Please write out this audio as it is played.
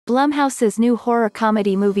Blumhouse's new horror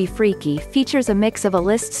comedy movie Freaky features a mix of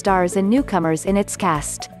A-list stars and newcomers in its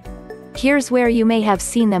cast. Here's where you may have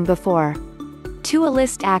seen them before. Two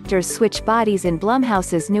A-list actors switch bodies in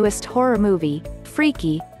Blumhouse's newest horror movie,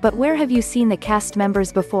 Freaky, but where have you seen the cast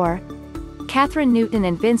members before? Kathryn Newton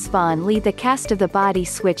and Vince Vaughn lead the cast of the body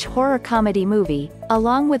switch horror comedy movie,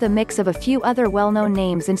 along with a mix of a few other well-known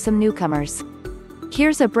names and some newcomers.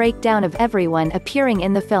 Here's a breakdown of everyone appearing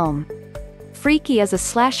in the film. Freaky is a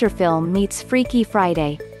slasher film meets Freaky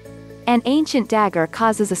Friday. An ancient dagger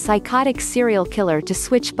causes a psychotic serial killer to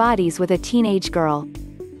switch bodies with a teenage girl.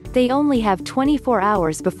 They only have 24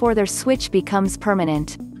 hours before their switch becomes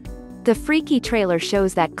permanent. The Freaky trailer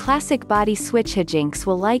shows that classic body switch hijinx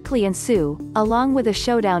will likely ensue, along with a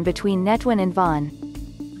showdown between Netwon and Vaughn.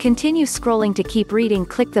 Continue scrolling to keep reading.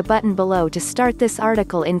 Click the button below to start this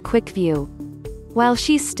article in quick view. While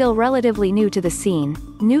she's still relatively new to the scene,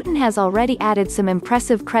 Newton has already added some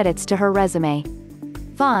impressive credits to her resume.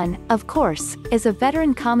 Vaughn, of course, is a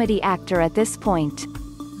veteran comedy actor at this point.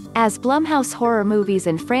 As Blumhouse horror movies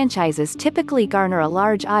and franchises typically garner a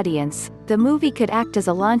large audience, the movie could act as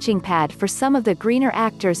a launching pad for some of the greener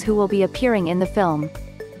actors who will be appearing in the film.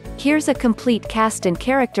 Here's a complete cast and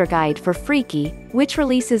character guide for Freaky, which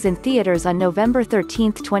releases in theaters on November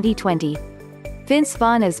 13, 2020. Vince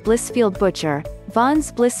Vaughn as Blissfield Butcher.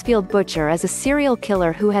 Vaughn's Blissfield Butcher is a serial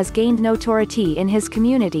killer who has gained notoriety in his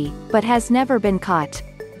community, but has never been caught.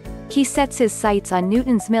 He sets his sights on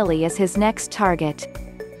Newton's Millie as his next target.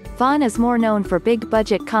 Vaughn is more known for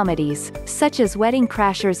big-budget comedies, such as Wedding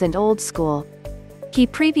Crashers and Old School. He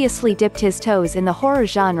previously dipped his toes in the horror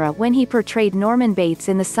genre when he portrayed Norman Bates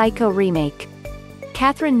in the Psycho remake.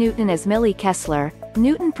 Kathryn Newton as Millie Kessler.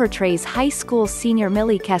 Newton portrays high school senior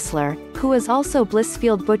Millie Kessler, who is also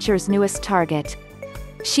Blissfield Butcher's newest target.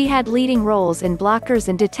 She had leading roles in Blockers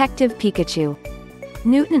and Detective Pikachu.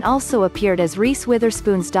 Newton also appeared as Reese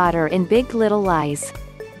Witherspoon's daughter in Big Little Lies.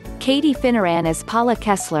 Katie Finneran as Paula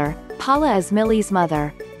Kessler. Paula is Millie's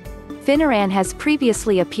mother. Finneran has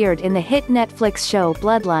previously appeared in the hit Netflix show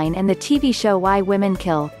Bloodline and the TV show Why Women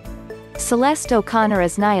Kill. Celeste O'Connor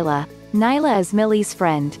as Nyla. Nyla is Millie's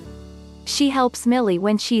friend. She helps Millie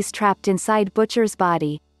when she's trapped inside Butcher's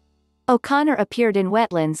body. O'Connor appeared in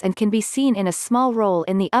Wetlands and can be seen in a small role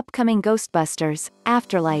in the upcoming Ghostbusters,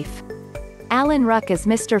 Afterlife. Alan Ruck is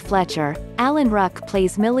Mr. Fletcher. Alan Ruck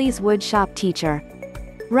plays Millie's woodshop teacher.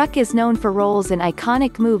 Ruck is known for roles in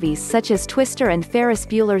iconic movies such as Twister and Ferris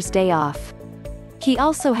Bueller's Day Off. He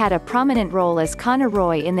also had a prominent role as Connor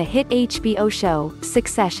Roy in the hit HBO show,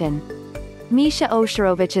 Succession. Misha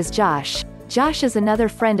Osherovich is Josh. Josh is another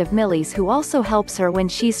friend of Millie's who also helps her when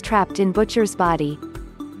she's trapped in Butcher's body.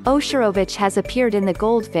 Osherovich has appeared in The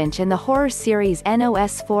Goldfinch and the horror series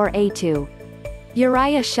NOS4A2.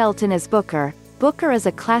 Uriah Shelton is Booker. Booker is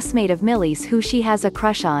a classmate of Millie's who she has a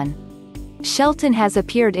crush on. Shelton has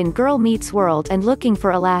appeared in Girl Meets World and Looking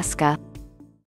for Alaska.